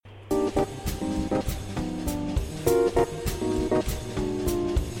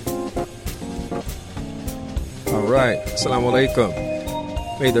right. Assalamu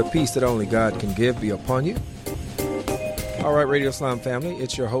alaikum. May the peace that only God can give be upon you. All right, Radio Islam family,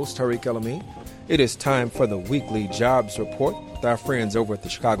 it's your host, Tariq El-Amin. It is time for the weekly jobs report with our friends over at the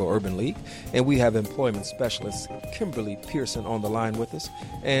Chicago Urban League. And we have employment specialist Kimberly Pearson on the line with us.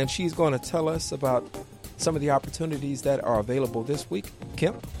 And she's going to tell us about some of the opportunities that are available this week.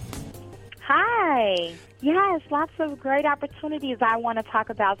 Kim? Hi. Yes, lots of great opportunities I want to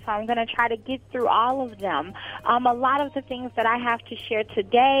talk about, so I'm going to try to get through all of them. A lot of the things that I have to share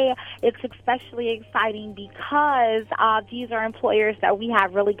today, it's especially exciting because these are employers that we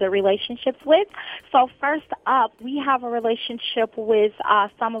have really good relationships with. So first up, we have a relationship with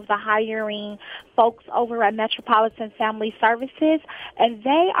some of the hiring folks over at Metropolitan Family Services, and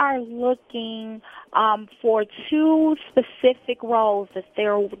they are looking for two specific roles that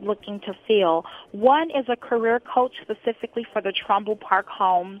they're looking to fill. One is a career coach specifically for the Trumbull Park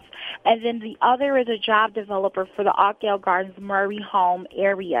homes, and then the other is a job developer for the Oakdale Gardens Murray home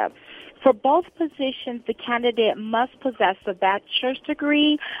area. For both positions, the candidate must possess a bachelor's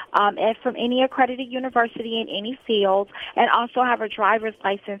degree and from any accredited university in any field, and also have a driver's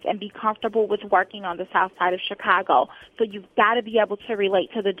license and be comfortable with working on the south side of Chicago. So you've got to be able to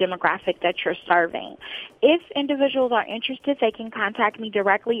relate to the demographic that you're serving. If individuals are interested, they can contact me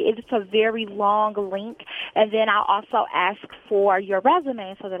directly. It's a very long link, and then I'll also ask for your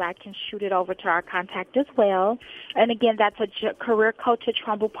resume so that I can shoot it over to our contact as well. And again, that's a career coach at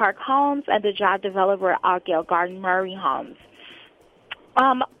Trumbull Park Home and the job developer at Oakdale Garden Murray Homes.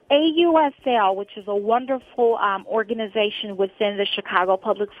 AUSL, which is a wonderful organization within the Chicago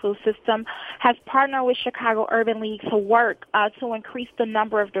public school system, has partnered with Chicago Urban League to work to increase the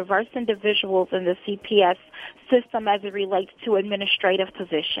number of diverse individuals in the CPS system as it relates to administrative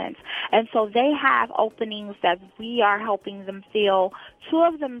positions. And so they have openings that we are helping them fill. Two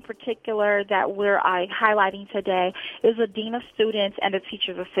of them in particular that we're highlighting today is a dean of students and a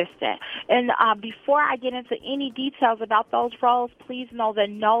teacher's assistant. And before I get into any details about those roles, please know that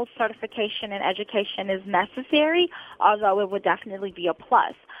no certification in education is necessary, although it would definitely be a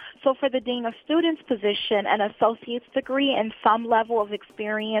plus. So for the Dean of Students position, an associate's degree and some level of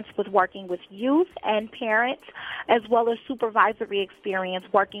experience with working with youth and parents, as well as supervisory experience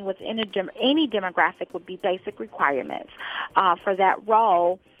working with any demographic would be basic requirements for that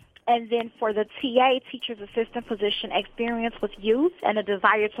role. And then for the TA, teacher's assistant position, experience with youth and a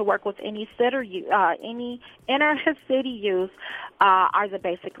desire to work with any inner city youth are the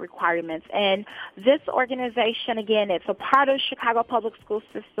basic requirements. And this organization, again, it's a part of the Chicago Public School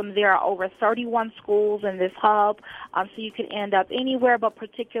System. There are over 31 schools in this hub, so you can end up anywhere, but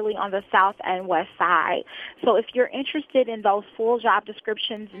particularly on the south and west side. So if you're interested in those full job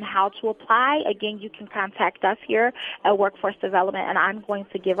descriptions and how to apply, again, you can contact us here at Workforce Development, and I'm going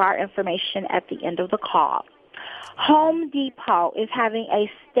to give our information at the end of the call. Home Depot is having a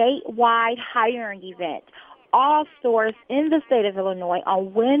statewide hiring event. All stores in the state of Illinois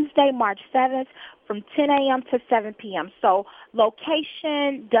on Wednesday, March 7th from 10 a.m. to 7 p.m. So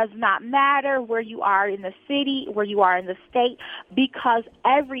location does not matter where you are in the city, where you are in the state, because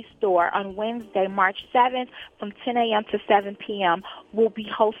every store on Wednesday, March 7th from 10 a.m. to 7 p.m. will be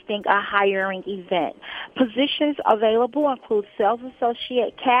hosting a hiring event. Positions available include sales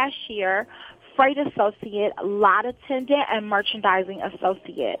associate, cashier, freight associate, lot attendant, and merchandising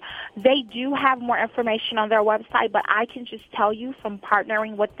associate. They do have more information on their website, but I can just tell you from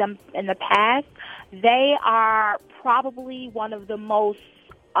partnering with them in the past, they are probably one of the most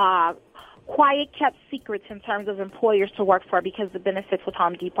quiet kept secrets in terms of employers to work for, because the benefits with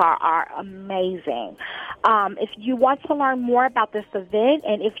Home Depot are amazing. If you want to learn more about this event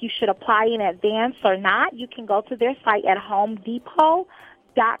and if you should apply in advance or not, you can go to their site at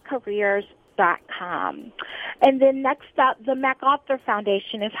homedepot.careers.com. And then next up, the MacArthur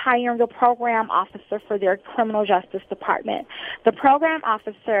Foundation is hiring a program officer for their criminal justice department. The program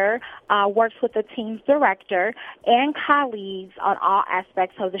officer works with the team's director and colleagues on all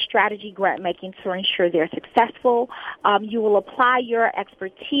aspects of the strategy grant making to ensure they're successful. You will apply your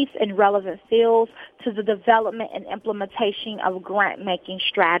expertise in relevant fields to the development and implementation of grant making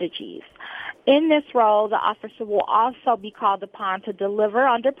strategies. In this role, the officer will also be called upon to deliver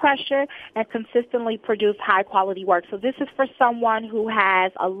under pressure and consistently produce high-quality work. So this is for someone who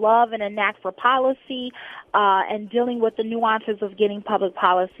has a love and a knack for policy and dealing with the nuances of getting public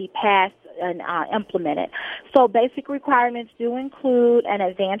policy passed and implemented. So basic requirements do include an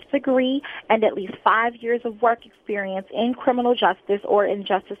advanced degree and at least 5 years of work experience in criminal justice or in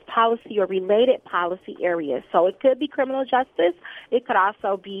justice policy or related policy areas. So it could be criminal justice. It could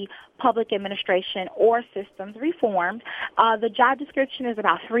also be public administration or systems reform. The job description is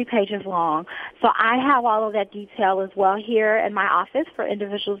about 3 pages long. So I have all of that detail as well here in my office for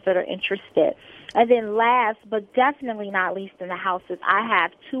individuals that are interested. And then last, but definitely not least in the houses, I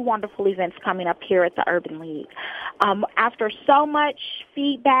have 2 wonderful events coming up here at the Urban League. After so much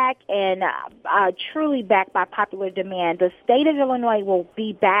feedback and truly backed by popular demand, the state of Illinois will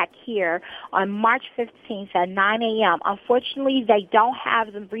be back here on March 15th at 9 a.m. Unfortunately, they don't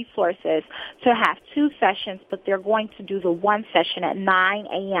have the resources to have 2 sessions, but they're going to do the 1 session at 9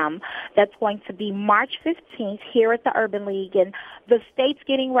 a.m. That's going to be March 15th here at the Urban League. And the state's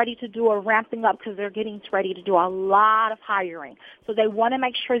getting ready to do a ramping up because they're getting ready to do a lot of hiring. So they want to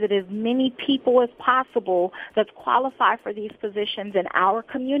make sure that as many people as possible that's qualified for these positions in our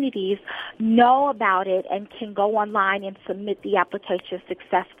communities know about it and can go online and submit the application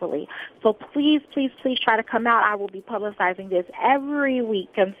successfully. So please, please, please try to come out. I will be publicizing this every week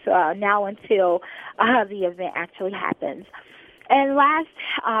now until the event actually happens. And last,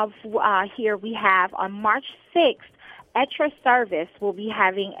 here we have on March 6th, At Your Service will be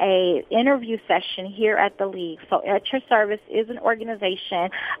having a interview session here at the League. So At Your Service is an organization.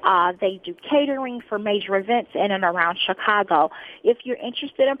 They do catering for major events in and around Chicago. If you're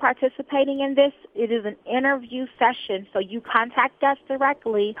interested in participating in this, it is an interview session, so you contact us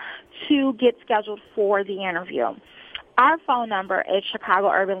directly to get scheduled for the interview. Our phone number at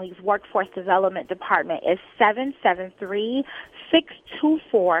Chicago Urban League's Workforce Development Department is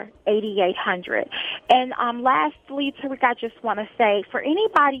 773-624-8800. And lastly, Tariq, I just want to say, for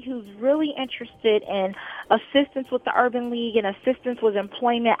anybody who's really interested in assistance with the Urban League and assistance with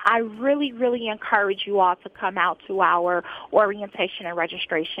employment, I really, really encourage you all to come out to our orientation and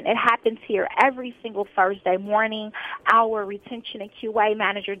registration. It happens here every single Thursday morning. Our retention and QA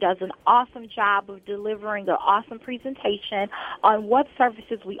manager does an awesome job of delivering an awesome presentation on what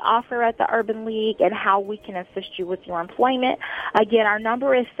services we offer at the Urban League and how we can assist you with your employment. Again, our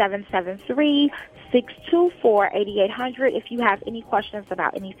number is 773-624-8800 if you have any questions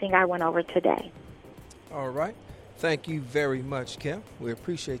about anything I went over today. All right. Thank you very much, Kim. We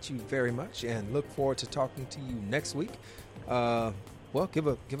appreciate you very much and look forward to talking to you next week. Well, give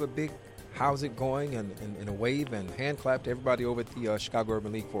a big how's it going and a wave and hand clap to everybody over at the Chicago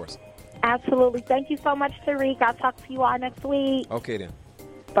Urban League for us. Absolutely. Thank you so much, Tariq. I'll talk to you all next week. Okay, then.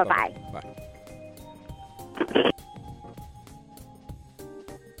 Bye-bye. Okay. Bye.